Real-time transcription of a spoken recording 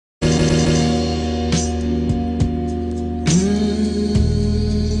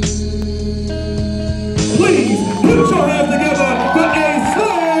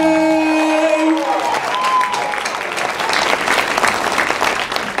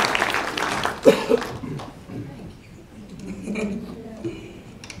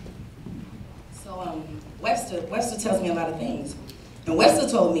So, Webster tells me a lot of things. And Webster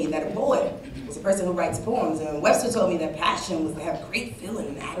told me that a poet was a person who writes poems. And Webster told me that passion was to have great feeling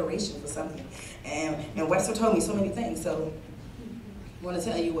and adoration for something. And Webster told me so many things. So I want to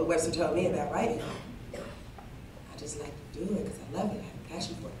tell you what Webster told me about writing. I just like to do it because I love it. I have a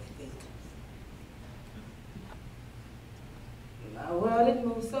passion for it, I think. My world, it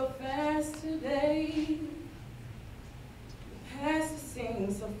moves so fast today. The past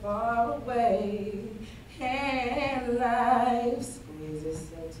seems so far away. And life squeezes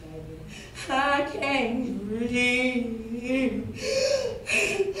so tight, I can't breathe.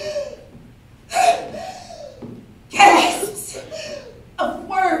 Gasps of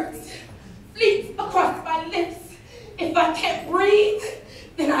words fleet across my lips. If I can't breathe,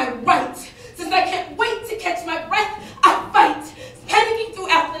 then I write. Since I can't wait to catch my breath, I fight. Panicking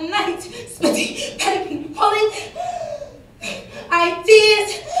throughout the night, spitting, panicking, pulling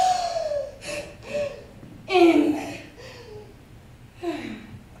ideas in.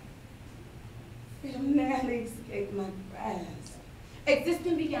 Freedom narrowly escaped my grasp.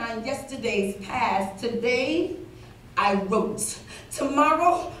 Existing beyond yesterday's past. Today, I wrote.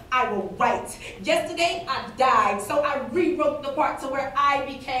 Tomorrow, I will write. Yesterday, I died, so I rewrote the part to where I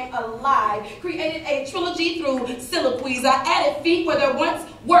became alive. Created a trilogy through soliloquies. I added feet where there once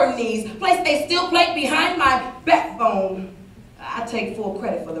were knees. Placed a steel plate behind my backbone. I take full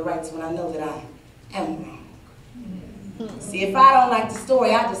credit for the rights when I know that I am wrong. See, if I don't like the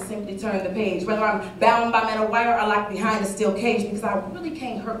story, I just simply turn the page. Whether I'm bound by metal wire or locked behind a steel cage, because I really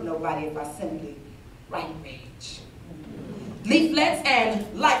can't hurt nobody if I simply write rage. Leaflets and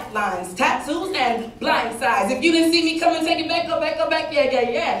lifelines, tattoos and blind sides. If you didn't see me come and take it back, go back, go back,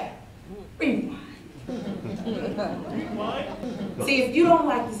 yeah. Rewind. See, if you don't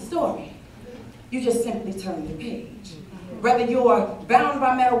like the story, you just simply turn the page. Whether you're bound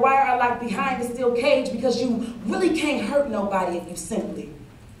by metal wire or locked behind a steel cage, because you really can't hurt nobody if you simply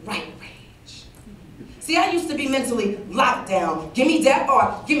write rage. See, I used to be mentally locked down. Give me that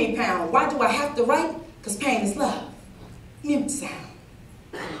or give me pound. Why do I have to write? Because pain is love. Mute sound.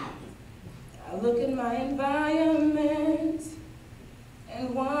 I look at my environment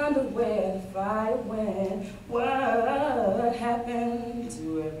and wonder where the fire went. What happened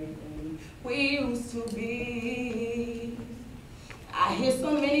to everything we used to be? I hear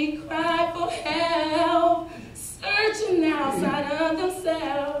so many cry for help, searching outside of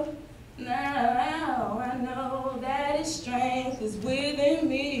themselves. Now I know that His strength is within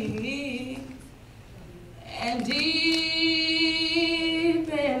me. And deep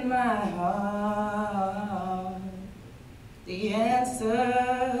in my heart, the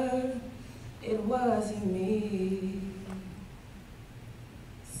answer, it was in me.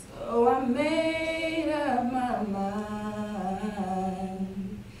 So I made up my mind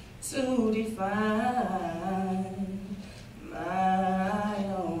to define my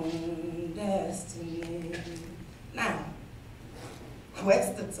own destiny. Now,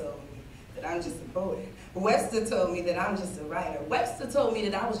 Webster told me that I'm just a poet. Webster told me that I'm just a writer. Webster told me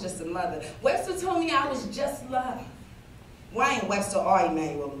that I was just a mother. Webster told me I was just love. Why ain't Webster or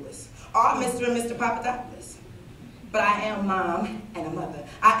Emmanuel Lewis? Or Mr. and Mr. Papadopoulos? But I am mom and a mother.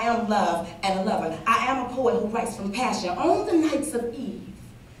 I am love and a lover. I am a poet who writes from passion. On the nights of Eve.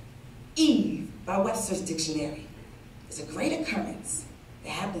 Eve, by Webster's dictionary, is a great occurrence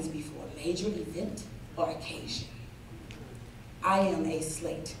that happens before a major event or occasion. I am a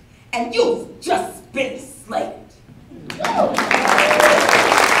slate. And you've just been a slate.